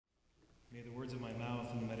May the words of my mouth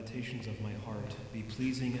and the meditations of my heart be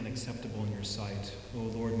pleasing and acceptable in your sight, O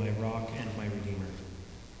Lord, my rock and my redeemer.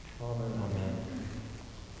 Amen. Amen.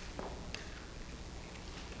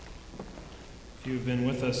 If you have been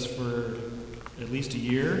with us for at least a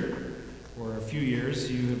year or a few years,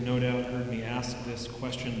 you have no doubt heard me ask this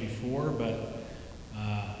question before, but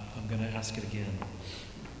I'm going to ask it again.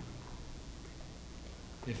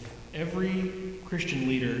 If every Christian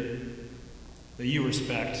leader that you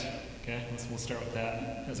respect, okay, we'll start with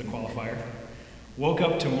that as a qualifier, woke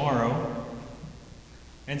up tomorrow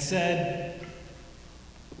and said,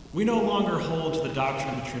 we no longer hold to the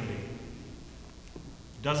doctrine of the Trinity.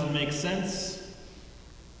 It doesn't make sense.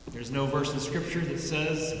 There's no verse in Scripture that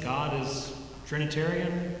says God is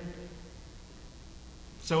Trinitarian.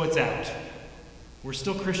 So it's out. We're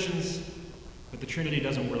still Christians, but the Trinity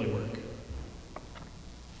doesn't really work.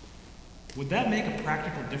 Would that make a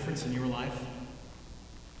practical difference in your life?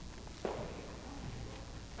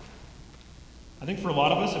 I think for a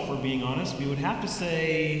lot of us, if we're being honest, we would have to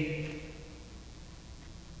say,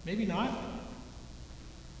 maybe not.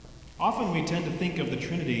 Often we tend to think of the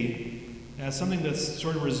Trinity as something that's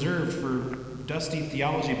sort of reserved for dusty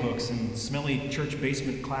theology books and smelly church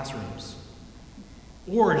basement classrooms.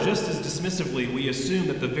 Or just as dismissively, we assume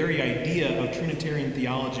that the very idea of Trinitarian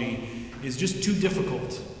theology is just too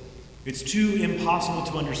difficult. It's too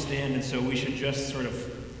impossible to understand, and so we should just sort of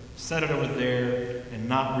set it over there and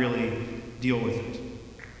not really deal with it.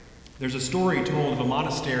 There's a story told of a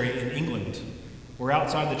monastery in England where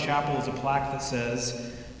outside the chapel is a plaque that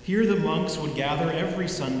says, "Here the monks would gather every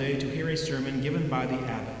Sunday to hear a sermon given by the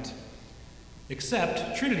abbot,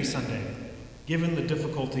 except Trinity Sunday, given the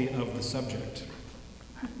difficulty of the subject."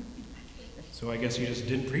 So I guess you just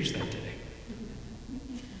didn't preach that day.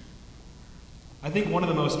 I think one of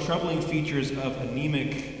the most troubling features of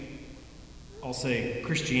anemic, I'll say,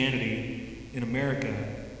 Christianity in America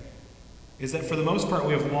is that for the most part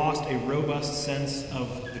we have lost a robust sense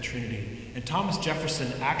of the Trinity. And Thomas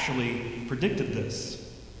Jefferson actually predicted this.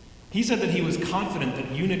 He said that he was confident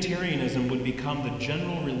that Unitarianism would become the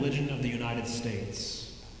general religion of the United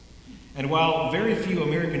States. And while very few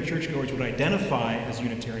American churchgoers would identify as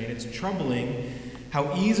Unitarian, it's troubling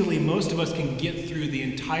how easily most of us can get through the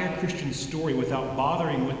entire Christian story without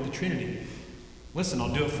bothering with the Trinity. Listen,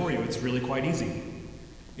 I'll do it for you. It's really quite easy.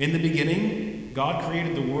 In the beginning, God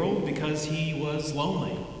created the world because he was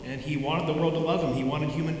lonely, and he wanted the world to love him. He wanted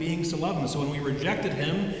human beings to love him. So when we rejected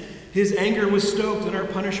him, his anger was stoked, and our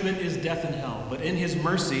punishment is death and hell. But in his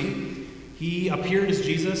mercy, he appeared as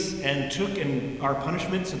Jesus and took our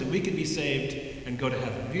punishment so that we could be saved and go to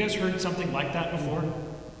heaven. Have you guys heard something like that before?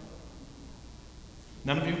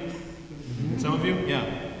 None of you? Some of you? Yeah.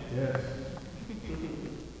 Yes.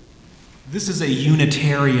 This is a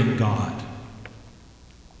Unitarian God.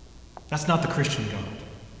 That's not the Christian God.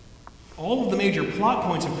 All of the major plot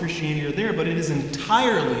points of Christianity are there, but it is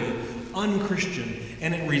entirely unchristian,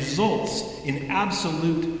 and it results in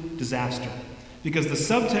absolute disaster. Because the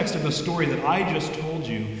subtext of the story that I just told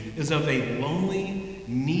you is of a lonely,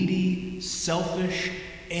 needy, selfish,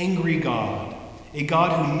 angry God. A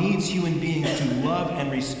God who needs human beings to love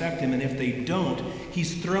and respect him, and if they don't,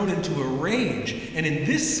 he's thrown into a rage. And in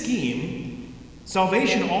this scheme,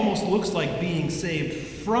 salvation almost looks like being saved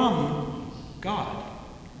from God,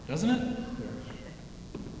 doesn't it?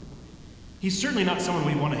 He's certainly not someone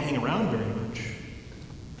we want to hang around very much.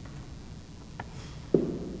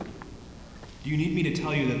 Do you need me to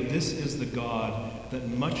tell you that this is the God that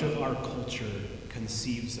much of our culture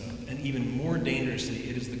conceives of? And even more dangerously,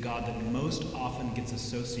 it is the God that most often gets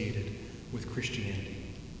associated with Christianity.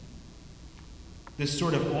 This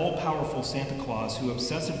sort of all-powerful Santa Claus who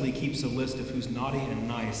obsessively keeps a list of who's naughty and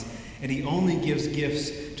nice, and he only gives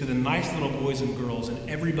gifts to the nice little boys and girls, and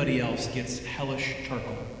everybody else gets hellish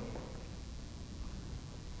charcoal.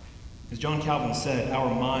 As John Calvin said,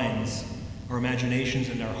 our minds, our imaginations,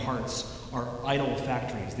 and our hearts are idol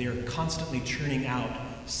factories. They are constantly churning out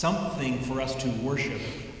something for us to worship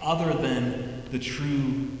other than the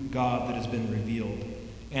true God that has been revealed.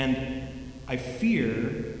 And I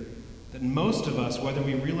fear that most of us, whether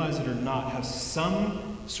we realize it or not, have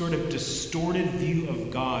some sort of distorted view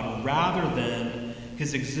of God rather than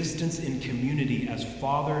his existence in community as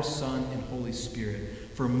Father, Son, and Holy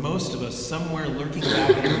Spirit. For most of us, somewhere lurking back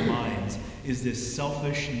in our minds is this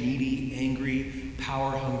selfish, needy, angry,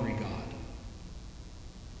 power-hungry God.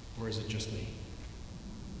 Or is it just me?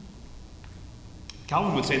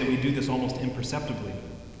 Calvin would say that we do this almost imperceptibly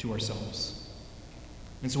to ourselves.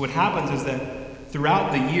 And so what happens is that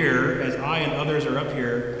throughout the year, as I and others are up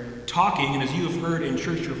here talking, and as you have heard in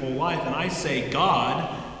church your whole life, and I say God,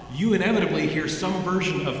 you inevitably hear some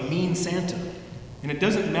version of mean Santa. And it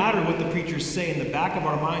doesn't matter what the preachers say, in the back of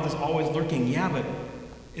our minds is always lurking, yeah, but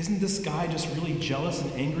isn't this guy just really jealous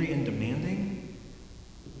and angry and demanding?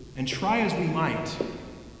 And try as we might,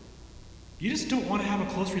 you just don't want to have a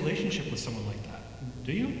close relationship with someone like that,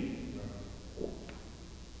 do you?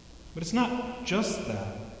 But it's not just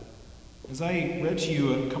that. As I read to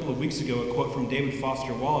you a couple of weeks ago a quote from David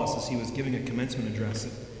Foster Wallace as he was giving a commencement address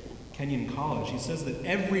at Kenyon College, he says that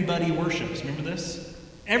everybody worships. Remember this?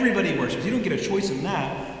 Everybody worships. You don't get a choice in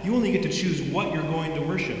that. You only get to choose what you're going to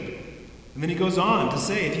worship. And then he goes on to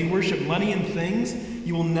say, if you worship money and things,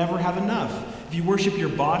 you will never have enough. If you worship your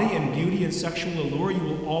body and beauty and sexual allure, you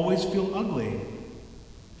will always feel ugly.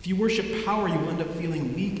 If you worship power, you will end up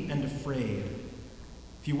feeling weak and afraid.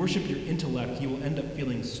 If you worship your intellect, you will end up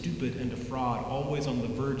feeling stupid and a fraud, always on the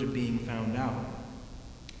verge of being found out.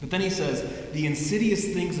 But then he says, the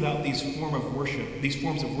insidious things about these forms of worship,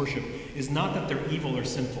 is not that they're evil or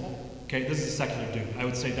sinful. Okay, this is a secular dude. I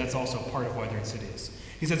would say that's also part of why they're insidious.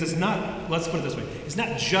 He says it's not, let's put it this way, it's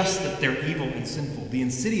not just that they're evil and sinful. The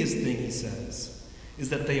insidious thing, he says,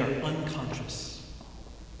 is that they are unconscious.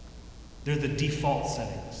 They're the default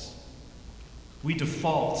settings. We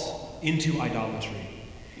default into idolatry.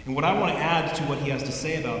 And what I want to add to what he has to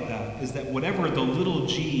say about that is that whatever the little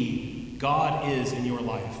g God is in your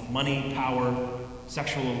life, money, power,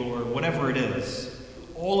 sexual allure, whatever it is,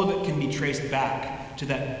 all of it can be traced back to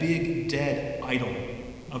that big dead idol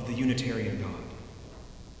of the Unitarian God.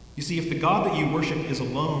 You see, if the God that you worship is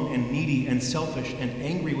alone and needy and selfish and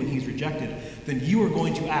angry when he's rejected, then you are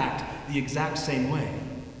going to act the exact same way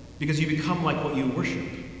because you become like what you worship.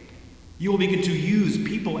 You will begin to use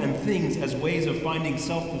people and things as ways of finding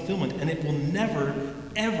self-fulfillment, and it will never,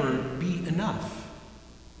 ever be enough.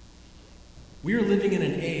 We are living in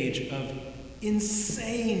an age of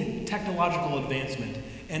insane technological advancement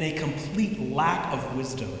and a complete lack of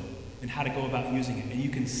wisdom in how to go about using it. And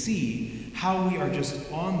you can see how we are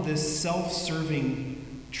just on this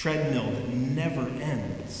self-serving treadmill that never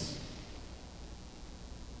ends.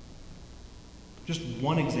 Just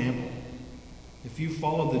one example. If you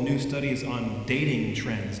follow the new studies on dating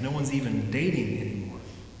trends, no one's even dating anymore.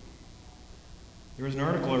 There was an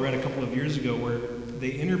article I read a couple of years ago where they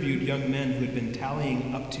interviewed young men who had been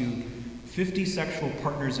tallying up to 50 sexual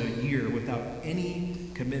partners a year without any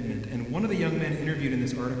commitment. And one of the young men interviewed in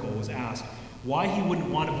this article was asked why he wouldn't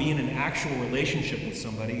want to be in an actual relationship with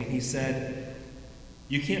somebody. And he said,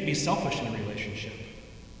 you can't be selfish in a relationship.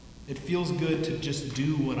 It feels good to just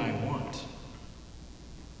do what I want.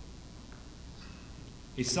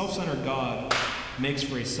 A self-centered God makes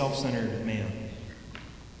for a self-centered man.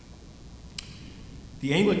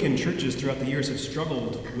 The Anglican churches throughout the years have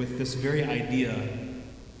struggled with this very idea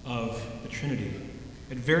of the Trinity.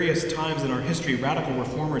 At various times in our history, radical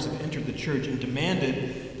reformers have entered the church and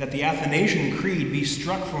demanded that the Athanasian Creed be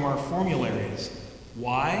struck from our formularies.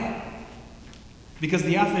 Why? Because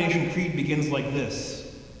the Athanasian Creed begins like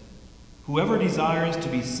this: whoever desires to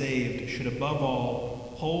be saved should above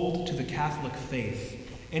all hold to the Catholic faith.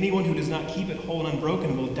 Anyone who does not keep it whole and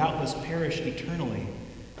unbroken will doubtless perish eternally.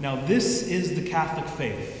 Now this is the Catholic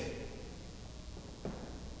faith,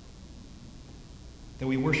 that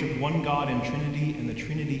we worship one God in Trinity and the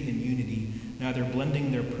Trinity in unity, neither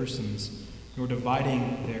blending their persons nor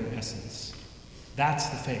dividing their essence. That's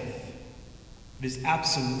the faith. It is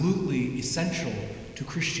absolutely essential to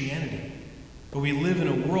Christianity. But we live in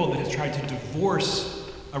a world that has tried to divorce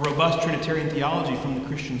a robust Trinitarian theology from the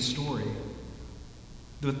Christian story.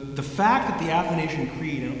 The fact that the Athanasian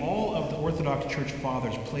Creed and all of the Orthodox Church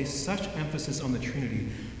Fathers place such emphasis on the Trinity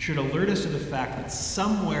should alert us to the fact that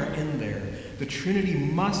somewhere in there, the Trinity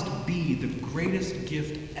must be the greatest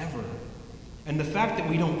gift ever. And the fact that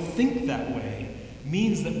we don't think that way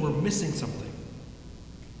means that we're missing something.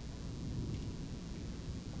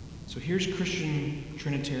 So here's Christian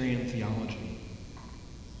Trinitarian theology.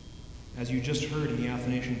 As you just heard in the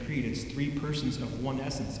Athanasian Creed, it's three persons of one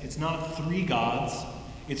essence. It's not three gods.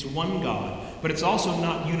 It's one God. But it's also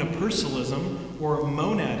not unipersonalism or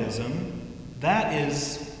monadism. That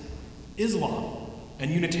is Islam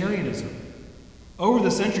and Unitarianism. Over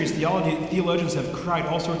the centuries, theologians have tried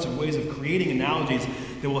all sorts of ways of creating analogies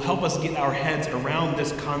that will help us get our heads around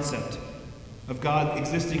this concept of God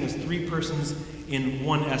existing as three persons in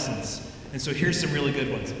one essence. And so here's some really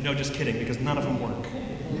good ones. No, just kidding, because none of them work.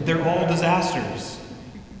 They're all disasters.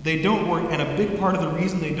 They don't work, and a big part of the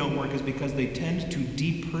reason they don't work is because they tend to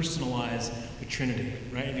depersonalize the Trinity,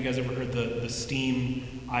 right? Have you guys ever heard the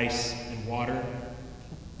steam, ice, and water?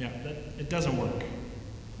 Yeah, it doesn't work.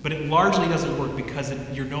 But it largely doesn't work because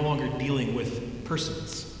you're no longer dealing with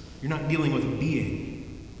persons. You're not dealing with a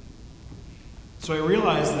being. So I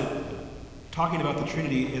realize that talking about the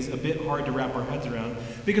Trinity is a bit hard to wrap our heads around,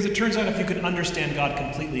 because it turns out if you could understand God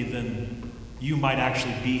completely, then you might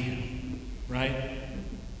actually be him, right?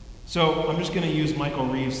 So I'm just going to use Michael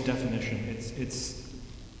Reeves' definition. It's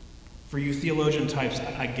for you theologian types,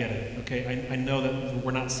 I get it, okay? I know that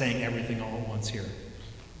we're not saying everything all at once here,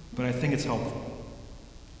 but I think it's helpful.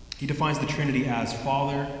 He defines the Trinity as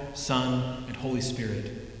Father, Son, and Holy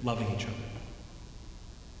Spirit loving each other.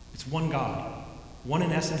 It's one God, one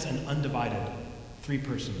in essence and undivided, three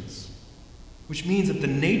persons. Which means that the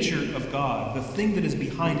nature of God, the thing that is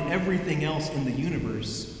behind everything else in the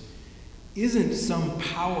universe, isn't some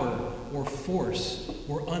power or force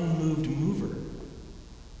or unmoved mover.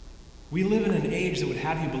 We live in an age that would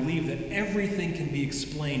have you believe that everything can be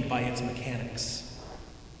explained by its mechanics.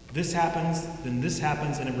 This happens, then this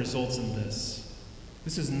happens, and it results in this.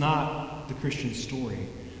 This is not the Christian story.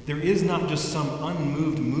 There is not just some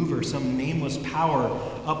unmoved mover, some nameless power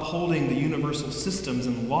upholding the universal systems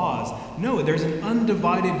and laws. No, there's an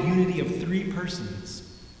undivided unity of three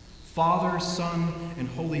persons. Father, Son, and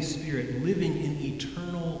Holy Spirit living in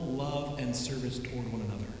eternal love and service toward one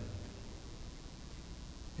another.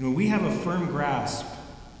 And when we have a firm grasp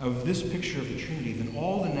of this picture of the Trinity, then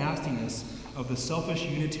all the nastiness of the selfish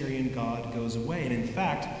Unitarian God goes away. And in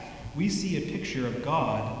fact, we see a picture of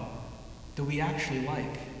God that we actually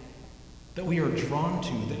like, that we are drawn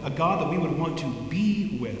to, a God that we would want to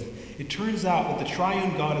be with. It turns out that the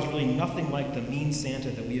triune God is really nothing like the mean Santa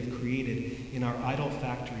that we have created in our idol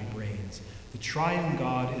factory brains. The triune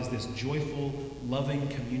God is this joyful, loving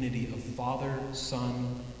community of Father,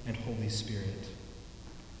 Son, and Holy Spirit.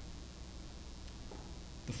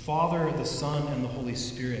 The Father, the Son, and the Holy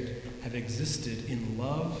Spirit have existed in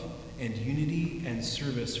love and unity and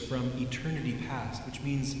service from eternity past, which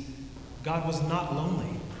means God was not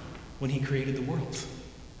lonely when he created the world.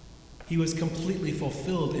 He was completely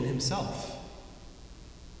fulfilled in himself.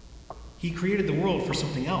 He created the world for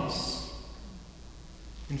something else.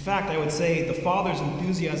 In fact, I would say the Father's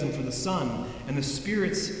enthusiasm for the Son, and the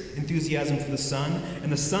Spirit's enthusiasm for the Son,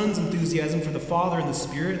 and the Son's enthusiasm for the Father and the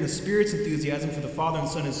Spirit, and the Spirit's enthusiasm for the Father and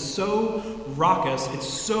the Son is so raucous, it's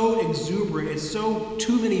so exuberant, it's so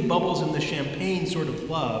too many bubbles in the champagne sort of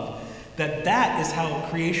love, that is how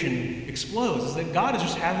creation explodes, is that God is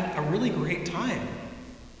just having a really great time.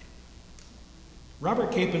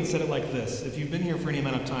 Robert Capon said it like this. If you've been here for any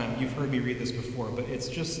amount of time, you've heard me read this before, but it's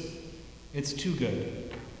too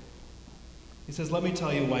good. He says, "Let me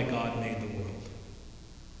tell you why God made the world.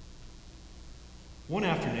 One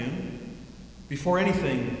afternoon, before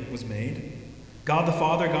anything was made, God the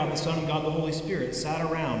Father, God the Son, and God the Holy Spirit sat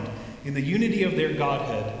around in the unity of their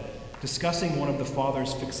Godhead, discussing one of the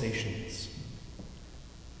Father's fixations.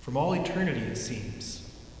 From all eternity, it seems,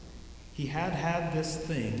 he had this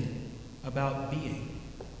thing about being.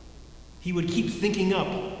 He would keep thinking up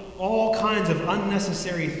all kinds of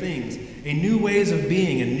unnecessary things, new ways of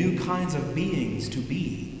being and new kinds of beings to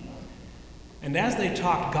be. And as they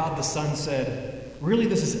talked, God the Son said, 'Really,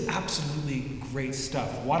 this is absolutely great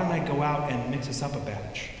stuff. Why don't I go out and mix us up a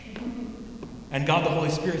batch?' And God the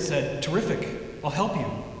Holy Spirit said, 'Terrific, I'll help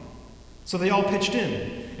you.' So they all pitched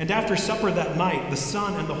in. And after supper that night, the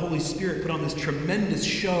Son and the Holy Spirit put on this tremendous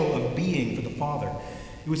show of being for the Father.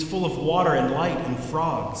 It was full of water and light and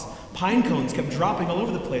frogs. Pine cones kept dropping all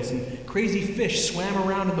over the place, and crazy fish swam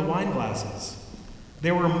around in the wine glasses.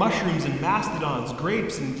 There were mushrooms and mastodons,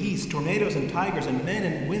 grapes and geese, tornadoes and tigers, and men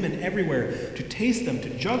and women everywhere to taste them, to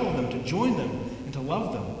juggle them, to join them, and to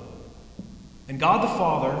love them. And God the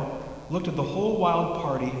Father looked at the whole wild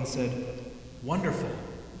party and said, 'Wonderful.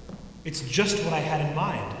 It's just what I had in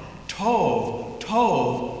mind. Tov,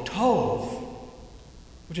 tov, tov,'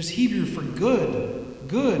 which is Hebrew for good,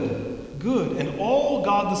 good, good. And all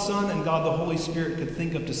God the Son and God the Holy Spirit could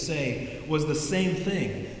think of to say was the same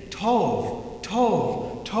thing. Tov,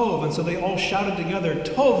 tov, tov. And so they all shouted together,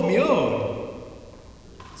 Tov miod.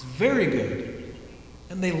 It's very good.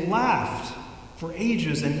 And they laughed for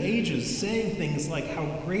ages and ages, saying things like how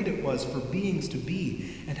great it was for beings to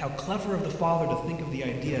be, and how clever of the Father to think of the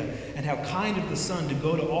idea, and how kind of the Son to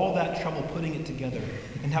go to all that trouble putting it together,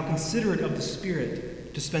 and how considerate of the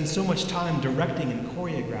Spirit to spend so much time directing and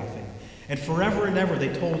choreographing. And forever and ever they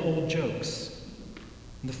told old jokes.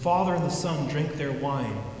 And the Father and the Son drank their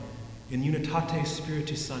wine in unitate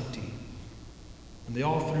spiritus sancti. And they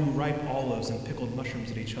all threw ripe olives and pickled mushrooms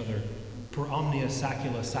at each other. Per omnia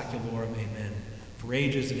sacula saculorum, amen. For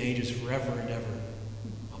ages and ages, forever and ever.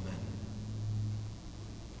 Amen.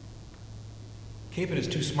 Capon is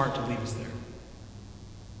too smart to leave us there.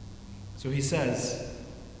 So he says,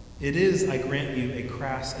 "It is, I grant you, a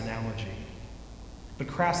crass analogy. but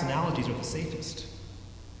crass analogies are the safest.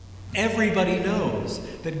 Everybody knows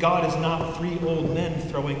that God is not three old men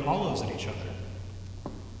throwing olives at each other.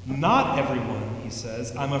 Not everyone, he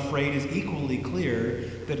says, I'm afraid is equally clear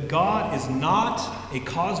that God is not a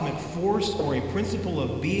cosmic force or a principle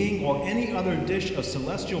of being or any other dish of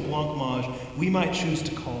celestial blancmange we might choose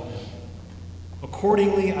to call him.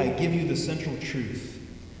 Accordingly, I give you the central truth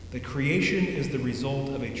that creation is the result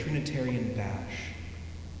of a Trinitarian bash,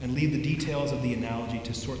 and leave the details of the analogy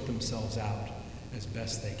to sort themselves out as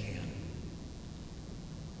best they can.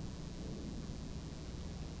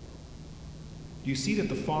 Do you see that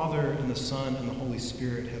the Father and the Son and the Holy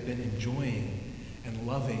Spirit have been enjoying and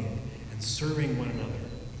loving and serving one another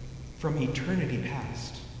from eternity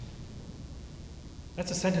past? That's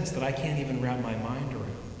a sentence that I can't even wrap my mind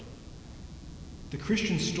around. The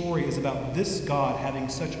Christian story is about this God having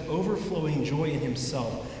such overflowing joy in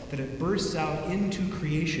himself that it bursts out into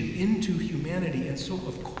creation, into humanity, and so,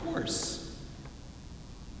 of course,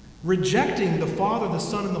 rejecting the Father, the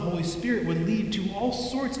Son, and the Holy Spirit would lead to all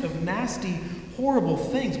sorts of nasty, horrible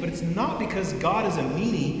things, but it's not because God is a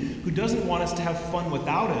meanie who doesn't want us to have fun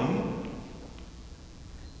without him.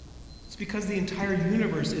 It's because the entire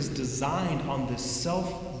universe is designed on this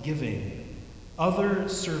self-giving,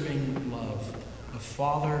 other-serving love of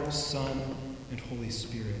Father, Son, and Holy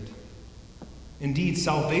Spirit. Indeed,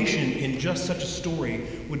 salvation in just such a story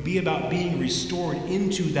would be about being restored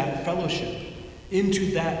into that fellowship,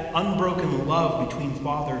 into that unbroken love between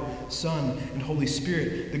Father, Son, and Holy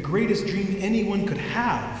Spirit. The greatest dream anyone could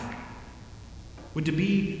have would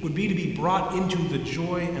be to be brought into the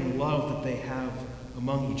joy and love that they have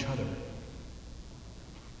among each other.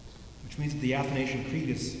 Which means that the Athanasian Creed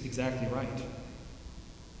is exactly right.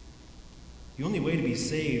 The only way to be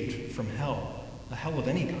saved from hell, a hell of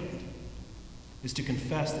any kind, is to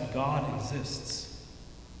confess that God exists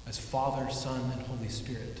as Father, Son, and Holy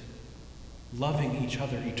Spirit, loving each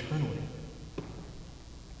other eternally.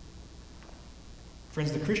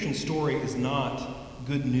 Friends, the Christian story is not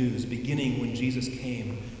good news beginning when Jesus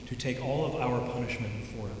came to take all of our punishment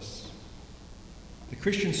for us. The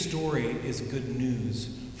Christian story is good news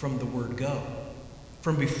from the word go,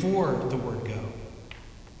 from before the word go.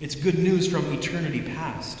 It's good news from eternity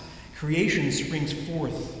past. Creation springs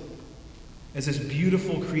forth as this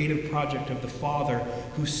beautiful creative project of the Father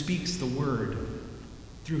who speaks the word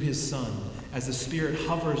through his Son, as the Spirit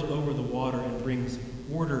hovers over the water and brings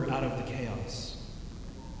order out of the chaos.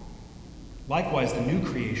 Likewise, the new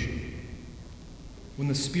creation, when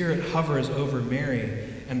the Spirit hovers over Mary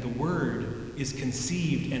and the Word is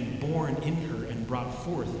conceived and born in her and brought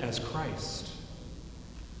forth as Christ.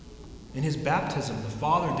 In his baptism, the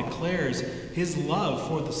Father declares his love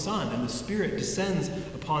for the Son, and the Spirit descends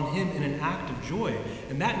upon him in an act of joy.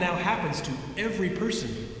 And that now happens to every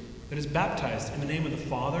person that is baptized in the name of the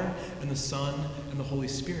Father and the Son and the Holy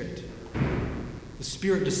Spirit. The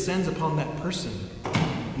Spirit descends upon that person,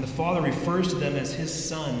 and the Father refers to them as his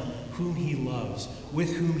Son, whom he loves,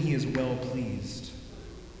 with whom he is well pleased.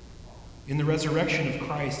 In the resurrection of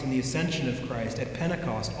Christ and the ascension of Christ at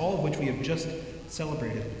Pentecost, all of which we have just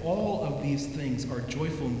celebrated, all of these things are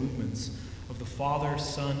joyful movements of the Father,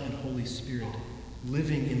 Son, and Holy Spirit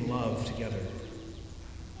living in love together.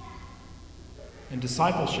 And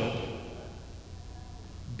discipleship,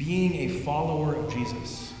 being a follower of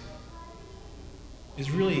Jesus,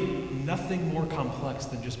 is really nothing more complex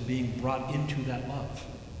than just being brought into that love.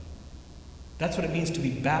 That's what it means to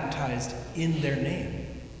be baptized in their name.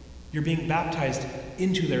 You're being baptized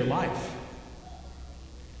into their life.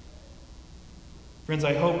 Friends,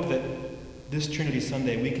 I hope that this Trinity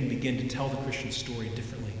Sunday we can begin to tell the Christian story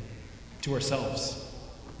differently to ourselves,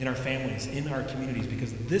 in our families, in our communities,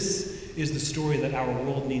 because this is the story that our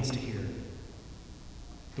world needs to hear.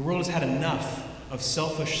 The world has had enough of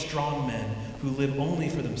selfish strong men who live only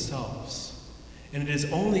for themselves. And it is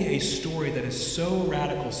only a story that is so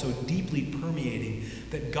radical, so deeply permeating,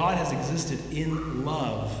 that God has existed in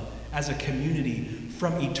love as a community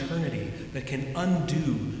from eternity that can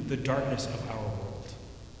undo the darkness of our world.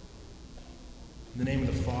 In the name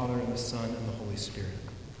of the Father, and the Son, and the Holy Spirit.